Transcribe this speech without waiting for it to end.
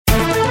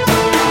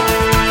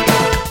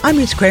I'm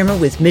Ruth Kramer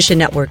with Mission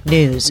Network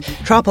News.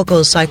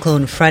 Tropical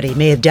cyclone Freddy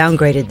may have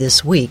downgraded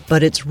this week,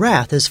 but its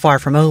wrath is far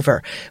from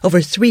over.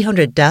 Over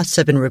 300 deaths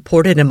have been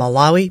reported in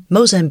Malawi,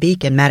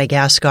 Mozambique, and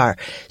Madagascar.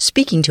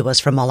 Speaking to us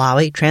from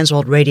Malawi,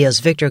 Transworld Radio's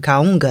Victor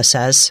Kaunga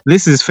says,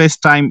 "This is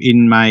first time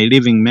in my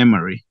living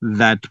memory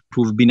that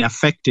we've been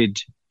affected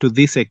to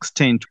this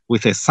extent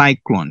with a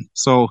cyclone.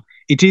 So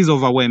it is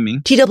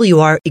overwhelming."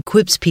 TWR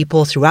equips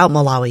people throughout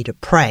Malawi to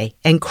pray,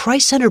 and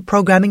Christ-centered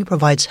programming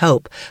provides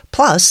hope.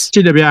 Plus,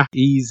 TWR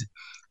is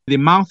the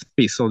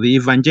mouthpiece of the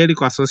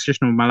Evangelical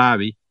Association of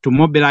Malawi to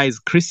mobilize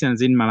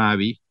Christians in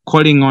Malawi,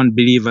 calling on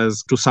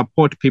believers to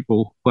support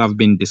people who have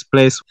been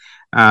displaced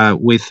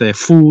with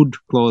food,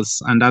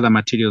 clothes, and other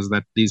materials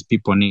that these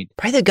people need.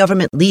 Pray that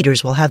government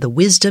leaders will have the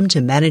wisdom to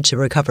manage the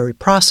recovery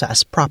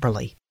process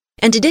properly.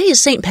 And today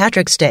is St.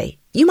 Patrick's Day.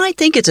 You might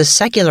think it's a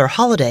secular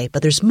holiday,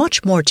 but there's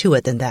much more to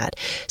it than that.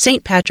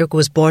 St. Patrick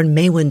was born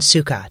Mewin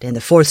Sukkot in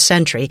the 4th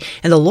century,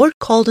 and the Lord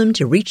called him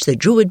to reach the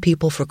Druid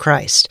people for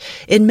Christ.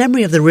 In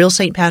memory of the real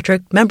St.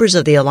 Patrick, members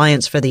of the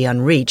Alliance for the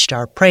Unreached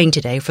are praying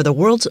today for the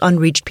world's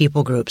unreached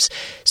people groups.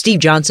 Steve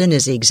Johnson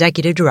is the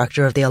executive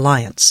director of the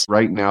Alliance.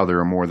 Right now, there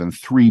are more than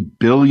 3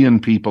 billion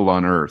people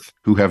on Earth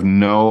who have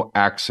no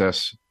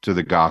access to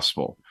the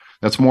gospel.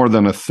 That's more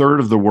than a third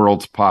of the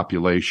world's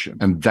population,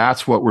 and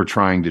that's what we're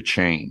trying to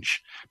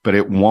change. But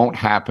it won't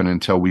happen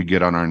until we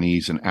get on our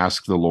knees and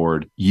ask the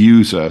Lord,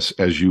 use us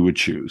as you would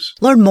choose.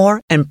 Learn more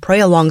and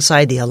pray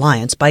alongside the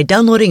Alliance by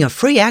downloading a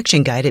free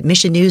action guide at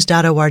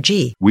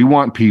missionnews.org. We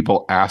want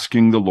people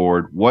asking the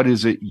Lord, what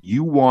is it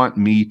you want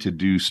me to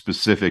do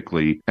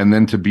specifically, and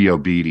then to be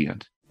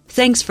obedient.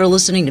 Thanks for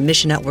listening to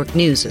Mission Network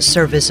News, a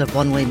service of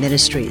One Way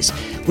Ministries.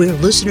 We're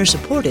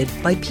listener-supported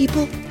by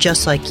people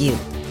just like you.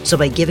 So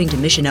by giving to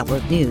Mission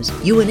Network News,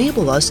 you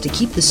enable us to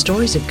keep the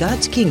stories of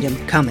God's kingdom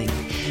coming.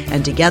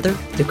 And together,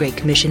 the Great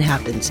Commission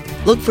happens.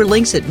 Look for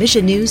links at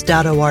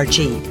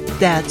missionnews.org.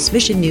 That's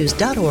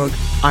missionnews.org.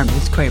 I'm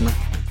Ruth Kramer.